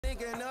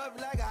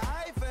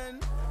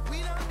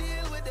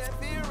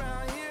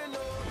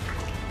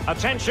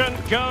Attention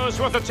goes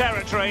with the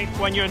territory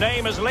when your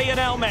name is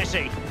Lionel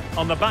Messi.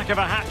 On the back of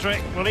a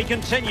hat-trick, will he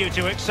continue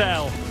to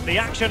excel? The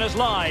action is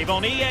live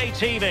on EA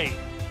TV.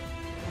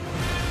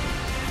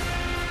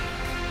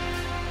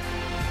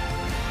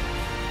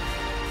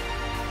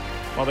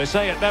 Well, they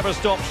say it never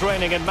stops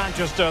raining in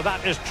Manchester.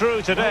 That is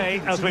true today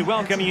as we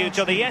welcome you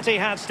to the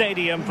Etihad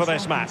Stadium for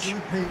this match.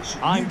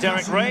 I'm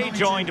Derek Ray,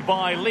 joined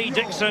by Lee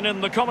Dixon in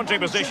the commentary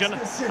position,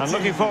 and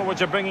looking forward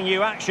to bringing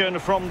you action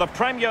from the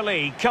Premier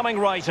League coming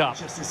right up.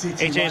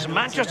 It is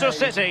Manchester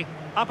City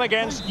up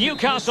against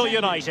Newcastle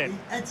United.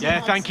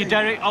 Yeah, thank you,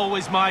 Derek.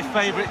 Always my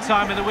favourite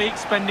time of the week,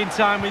 spending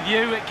time with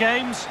you at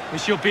games. We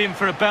should be in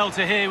for a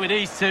belter here with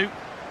these two.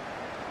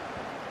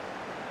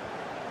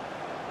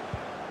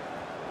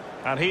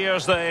 And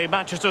here's the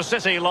Manchester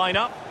City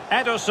lineup.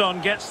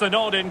 Ederson gets the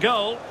nod in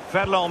goal.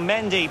 Ferland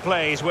Mendy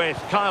plays with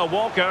Kyle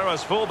Walker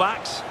as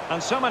fullbacks.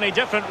 And so many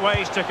different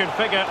ways to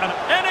configure. And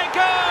in it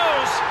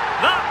goes!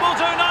 That will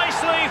do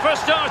nicely for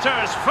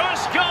starters.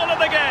 First goal of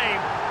the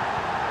game.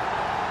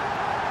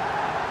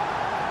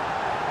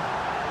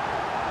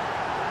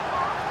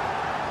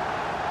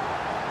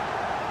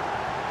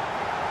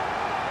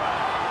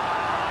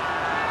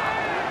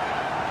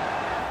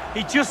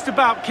 He just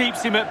about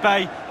keeps him at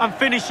bay and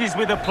finishes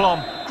with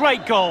aplomb.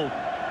 Great goal.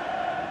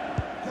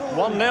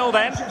 1-0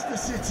 then. Manchester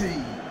City,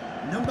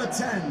 number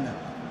 10,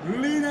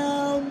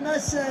 Lionel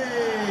Messi.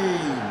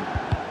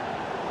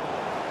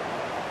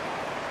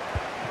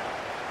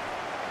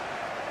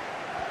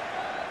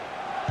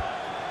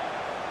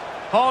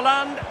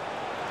 Haaland.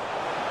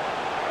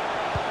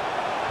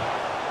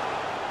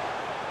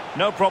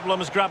 No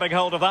problems grabbing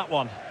hold of that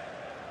one.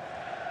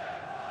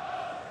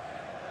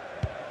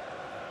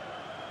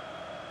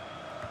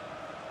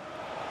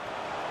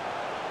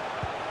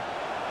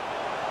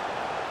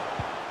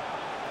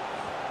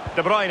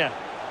 De Bruyne.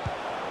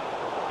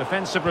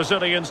 Defensive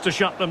Brazilians to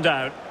shut them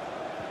down.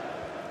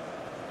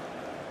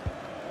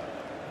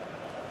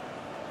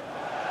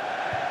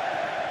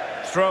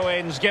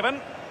 Throw-ins given.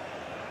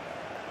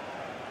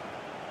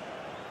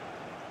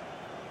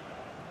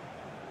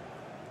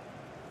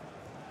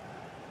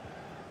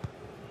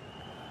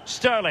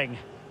 Sterling.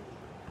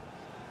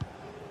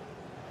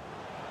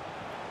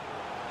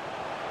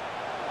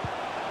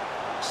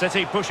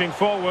 City pushing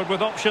forward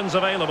with options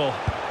available.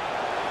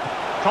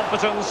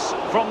 Competence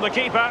from the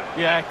keeper.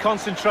 Yeah,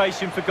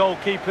 concentration for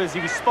goalkeepers.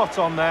 He was spot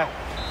on there.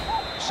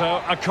 So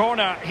a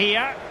corner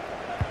here.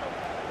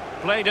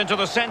 Played into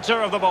the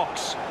centre of the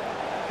box.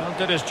 Well,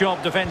 did his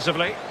job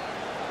defensively.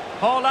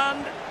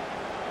 Haaland.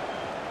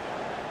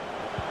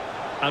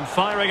 And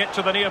firing it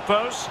to the near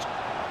post.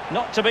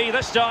 Not to be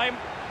this time.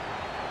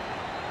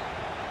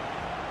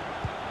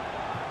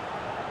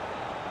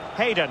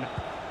 Hayden.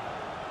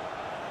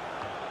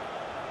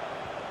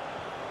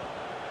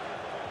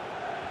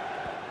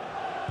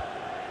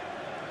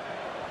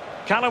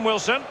 Callum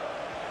Wilson.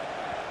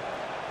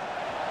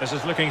 This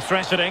is looking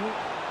threatening.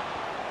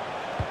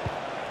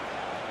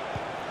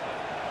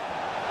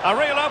 A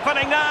real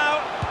opening now.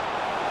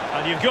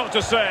 And you've got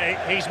to say,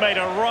 he's made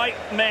a right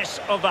mess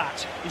of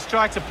that. He's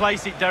tried to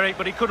place it, Derek,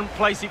 but he couldn't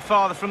place it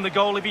farther from the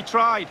goal if he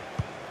tried.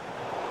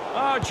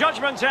 Oh,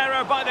 judgment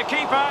error by the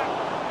keeper.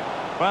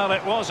 Well,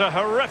 it was a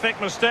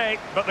horrific mistake,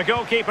 but the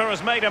goalkeeper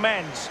has made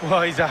amends.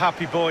 Well, he's a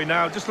happy boy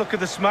now. Just look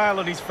at the smile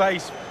on his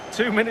face.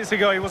 2 minutes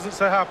ago, he wasn't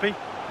so happy.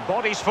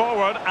 Bodies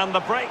forward and the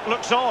break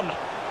looks on.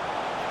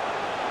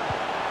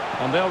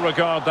 And they'll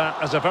regard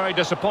that as a very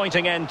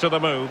disappointing end to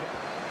the move.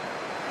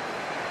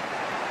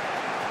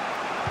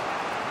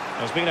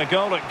 There's been a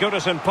goal at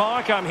Goodison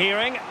Park, I'm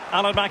hearing.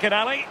 Alan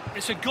McInally.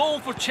 It's a goal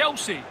for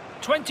Chelsea.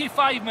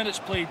 25 minutes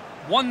played,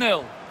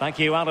 1-0. Thank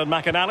you, Alan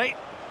McInally.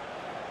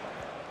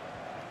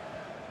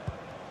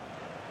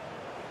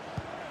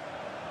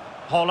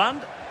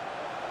 Haaland.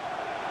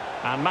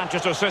 And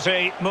Manchester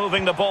City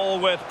moving the ball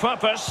with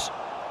purpose.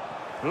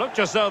 Looked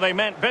as though they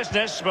meant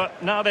business,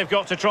 but now they've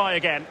got to try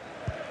again.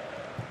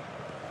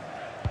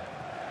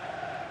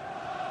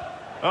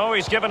 Oh,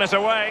 he's given us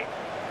away.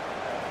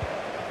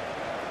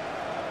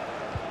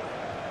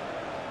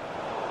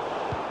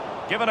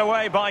 Given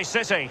away by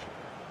City.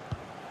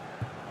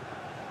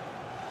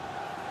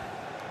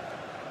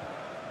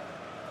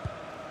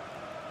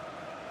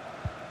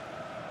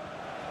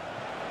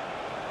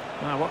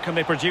 Now, what can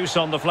they produce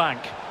on the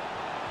flank?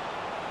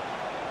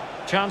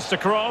 Chance to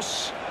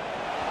cross.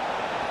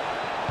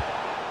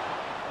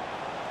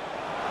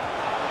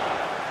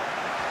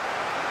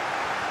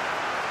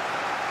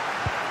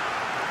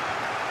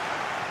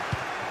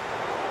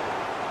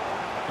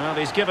 Well,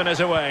 he's given us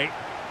away.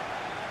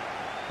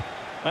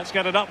 Let's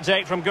get an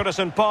update from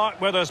Goodison Park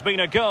where there's been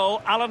a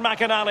goal. Alan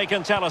McInally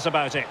can tell us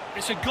about it.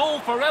 It's a goal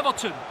for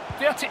Everton.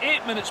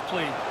 38 minutes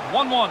played,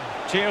 1-1.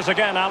 Cheers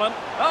again, Alan.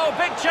 Oh,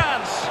 big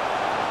chance.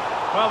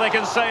 Well, they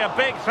can say a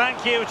big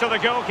thank you to the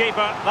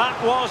goalkeeper. That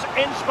was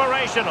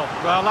inspirational.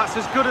 Well, that's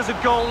as good as a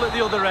goal at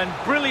the other end.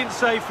 Brilliant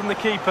save from the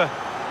keeper.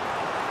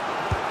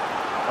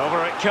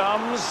 Over it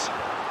comes.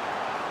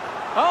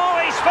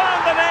 Oh, he's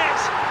found the net.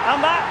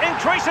 And that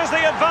increases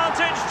the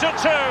advantage to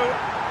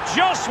 2.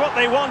 Just what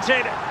they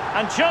wanted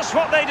and just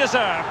what they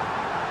deserve.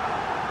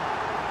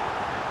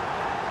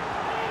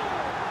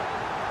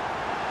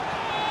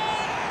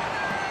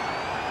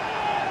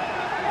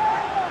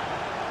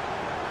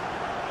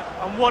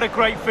 And what a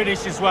great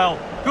finish as well.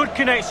 Good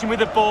connection with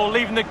the ball,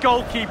 leaving the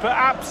goalkeeper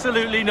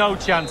absolutely no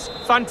chance.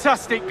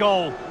 Fantastic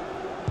goal.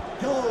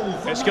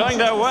 It's going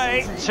their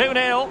way,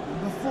 2-0.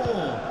 Number 4,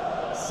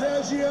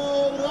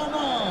 Sergio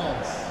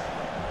Ramos.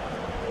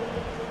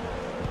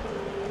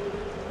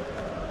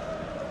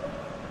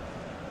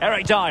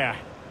 Eric Dyer.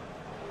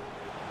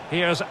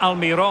 Here's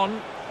Almiron.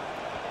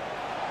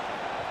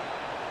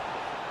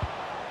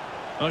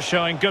 Oh,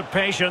 showing good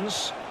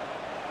patience.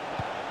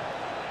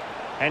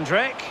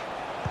 Hendrick.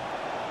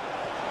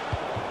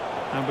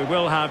 And we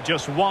will have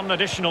just 1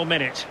 additional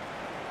minute.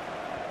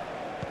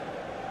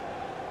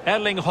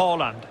 Erling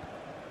Haaland.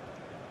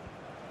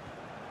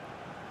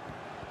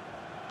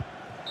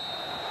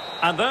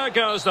 And there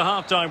goes the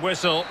half-time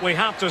whistle. We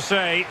have to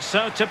say,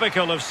 so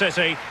typical of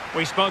City.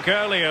 We spoke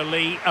earlier,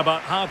 Lee,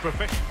 about how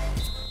proficient.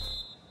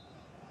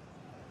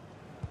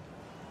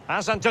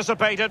 As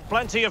anticipated,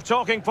 plenty of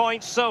talking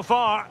points so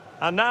far.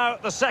 And now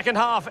the second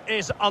half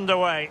is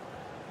underway.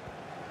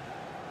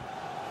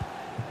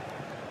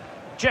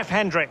 Jeff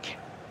Hendrick.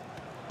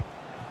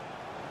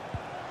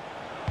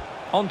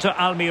 On to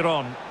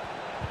Almiron.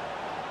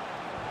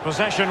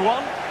 Possession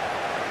 1.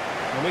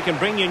 And we can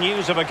bring you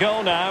news of a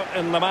goal now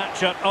in the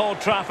match at Old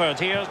Trafford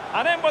here.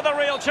 And in with a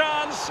real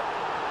chance.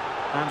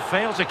 And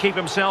failed to keep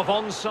himself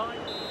onside.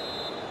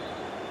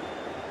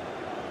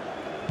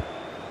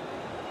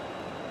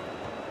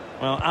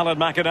 Well, Alan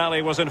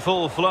McInally was in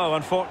full flow.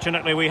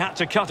 Unfortunately, we had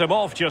to cut him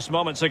off just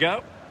moments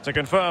ago. To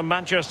confirm,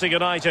 Manchester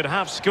United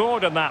have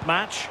scored in that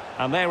match.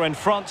 And they're in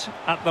front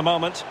at the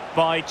moment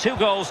by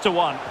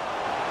 2-1.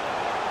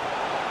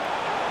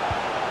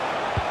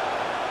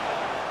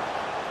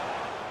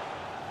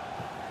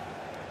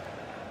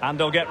 And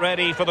they'll get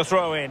ready for the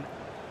throw-in.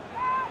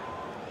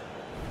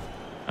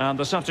 And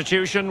the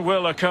substitution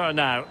will occur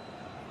now.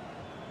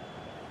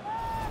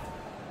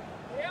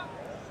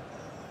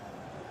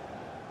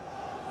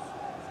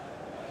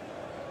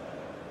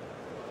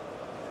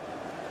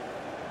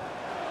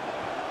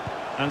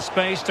 And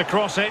space to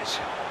cross it.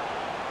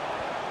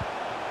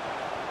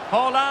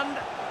 Haaland.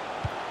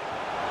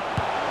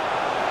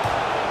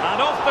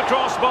 And off the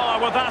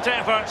crossbar with that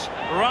effort.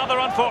 Rather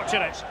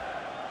unfortunate.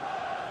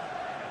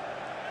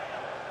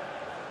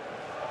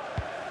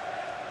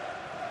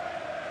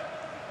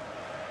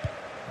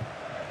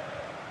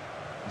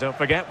 Don't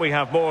forget, we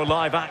have more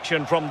live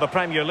action from the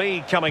Premier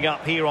League coming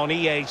up here on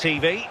EA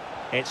TV.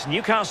 It's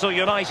Newcastle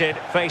United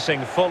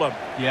facing Fulham.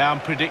 Yeah, I'm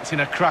predicting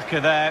a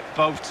cracker there.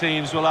 Both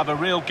teams will have a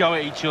real go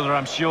at each other,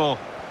 I'm sure.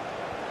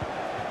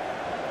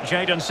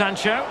 Jadon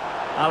Sancho.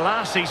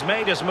 Alas, he's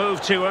made his move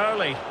too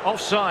early.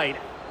 Offside.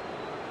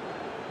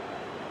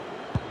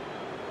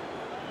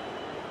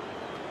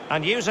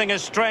 And using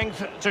his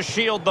strength to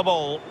shield the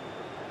ball.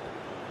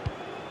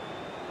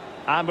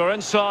 And we're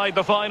inside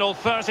the final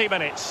 30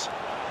 minutes.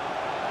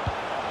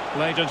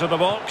 Played into the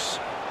box.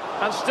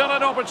 And still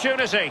an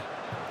opportunity.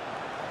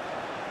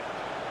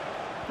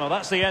 Well,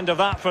 that's the end of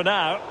that for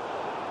now.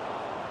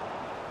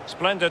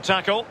 Splendid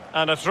tackle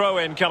and a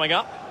throw-in coming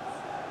up.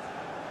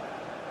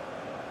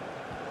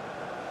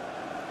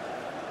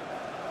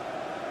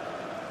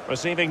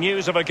 Receiving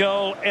news of a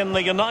goal in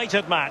the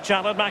United match,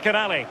 Alan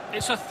McInally.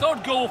 It's a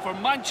third goal for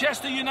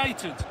Manchester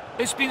United.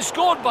 It's been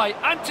scored by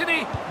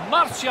Anthony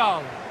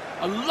Martial.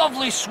 A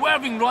lovely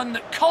swerving run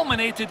that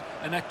culminated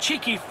in a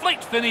cheeky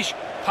flicked finish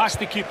past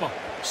the keeper.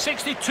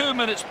 62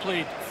 minutes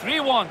played,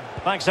 3-1.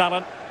 Thanks,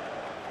 Alan.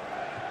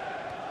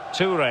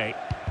 Toure.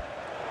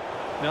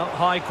 No,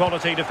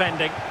 high-quality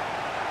defending.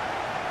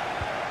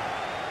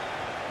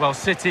 Well,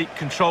 City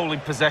controlling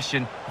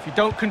possession. If you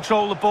don't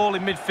control the ball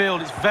in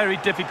midfield, it's very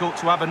difficult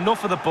to have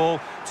enough of the ball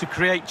to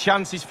create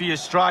chances for your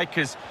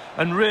strikers.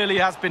 And really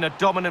has been a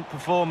dominant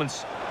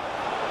performance.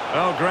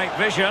 Oh, great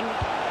vision.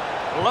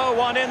 Low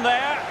one in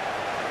there.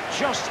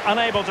 Just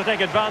unable to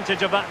take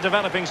advantage of that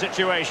developing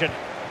situation.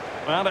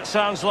 Well, it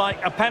sounds like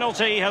a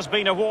penalty has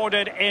been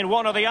awarded in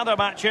one of the other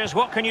matches.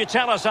 What can you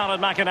tell us, Alan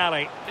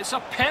McInally? It's a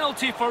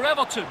penalty for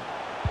Everton.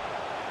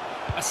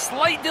 A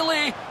slight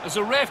delay as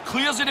the ref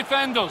clears the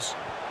defenders.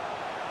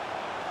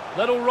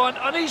 Little run,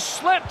 and he's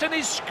slipped and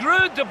he's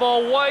screwed the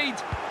ball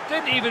wide.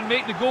 Didn't even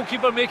make the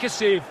goalkeeper make a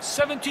save.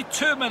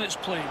 72 minutes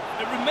played.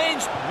 It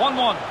remains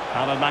 1-1.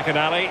 Alan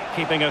McInally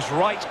keeping us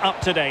right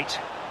up to date.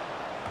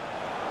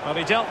 Well,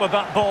 he dealt with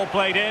that ball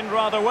played in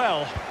rather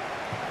well.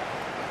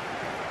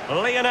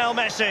 Lionel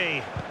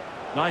Messi.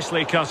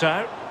 Nicely cut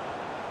out.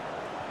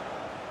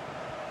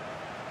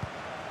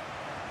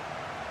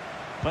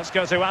 Let's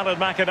go to Alan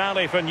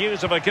McInally for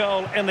news of a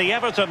goal in the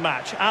Everton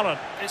match. Alan.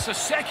 It's a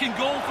second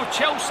goal for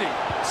Chelsea.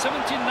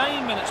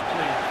 79 minutes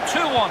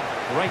played.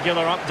 2-1.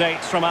 Regular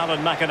updates from Alan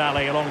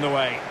McInally along the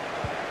way.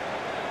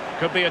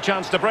 Could be a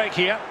chance to break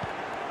here.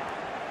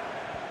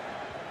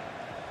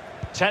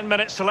 10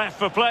 minutes left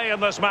for play in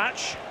this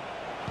match.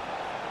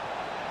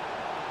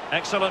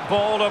 Excellent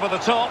ball over the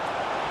top.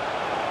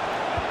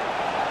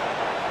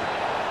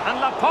 And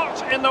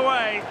Laporte in the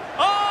way.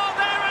 Oh,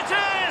 there it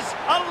is!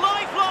 A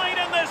lifeline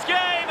in this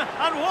game.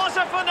 And what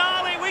a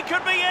finale we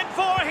could be in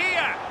for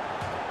here.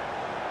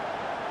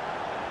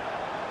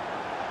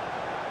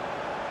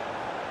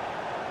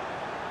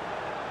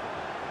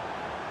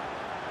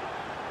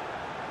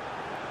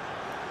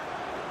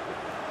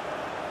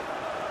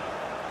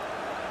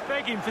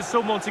 Begging for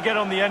someone to get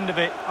on the end of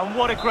it, and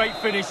what a great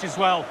finish as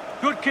well.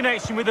 Good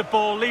connection with the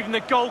ball, leaving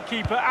the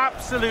goalkeeper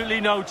absolutely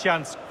no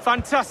chance.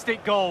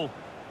 Fantastic goal.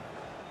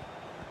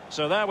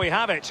 So there we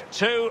have it,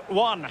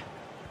 2-1.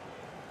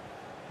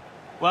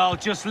 Well,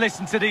 just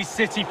listen to these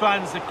City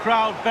fans, the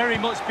crowd very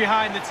much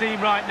behind the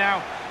team right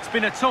now. It's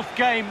been a tough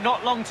game,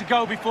 not long to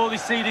go before they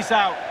see this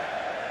out.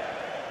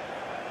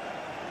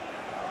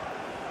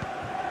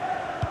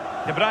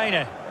 De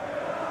Bruyne.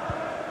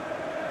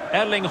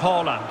 Erling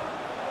Haaland.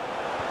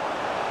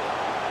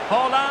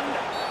 Haaland.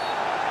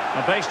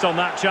 And based on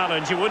that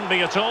challenge, you wouldn't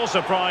be at all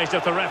surprised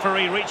if the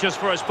referee reaches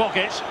for his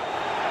pocket.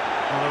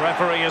 Well, the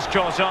referee has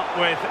caught up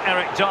with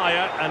Eric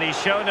Dyer, and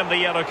he's shown him the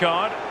yellow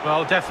card.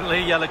 Well, definitely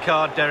a yellow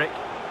card, Derek.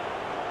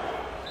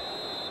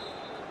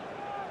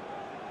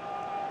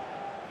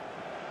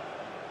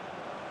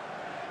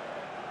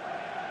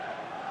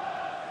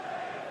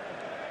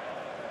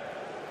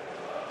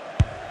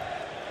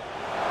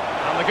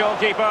 And the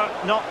goalkeeper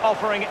not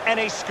offering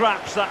any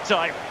scraps that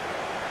time.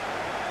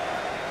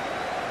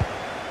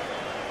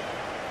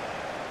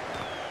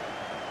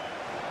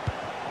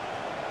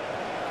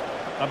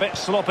 A bit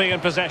sloppy in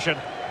possession.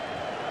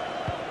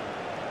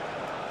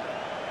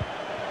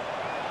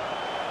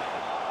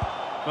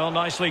 Well,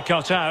 nicely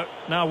cut out.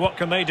 Now what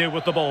can they do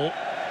with the ball?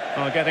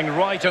 Well, getting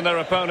right in their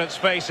opponent's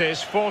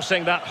faces,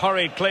 forcing that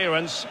hurried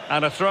clearance,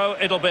 and a throw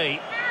it'll be.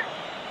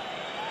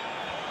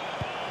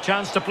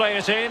 Chance to play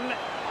it in.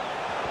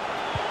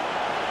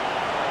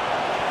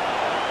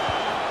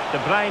 De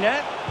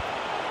Bruyne.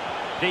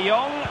 De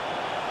Jong.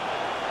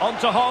 On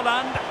to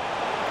Haaland.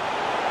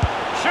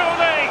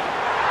 Surely!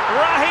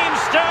 Raheem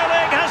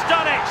Sterling has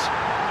done it.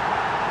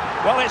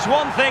 Well, it's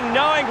one thing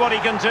knowing what he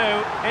can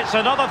do. It's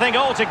another thing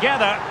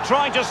altogether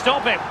trying to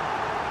stop him.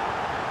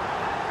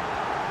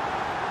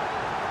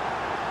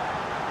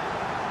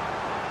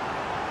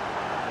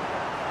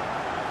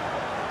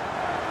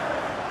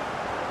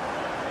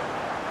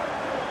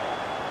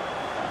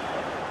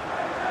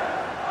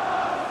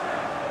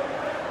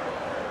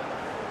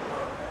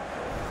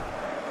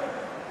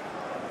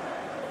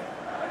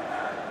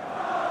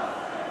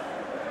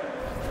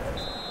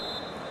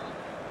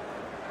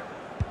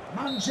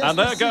 And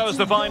there goes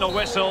the final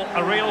whistle.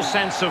 A real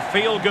sense of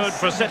feel-good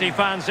for City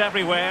fans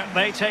everywhere.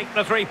 They take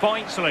the 3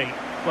 points lead.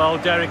 Well,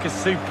 Derek, a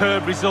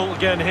superb result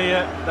again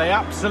here. They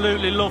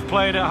absolutely love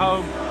playing at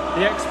home.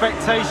 The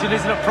expectation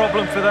isn't a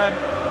problem for them.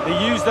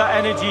 They use that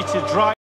energy to drive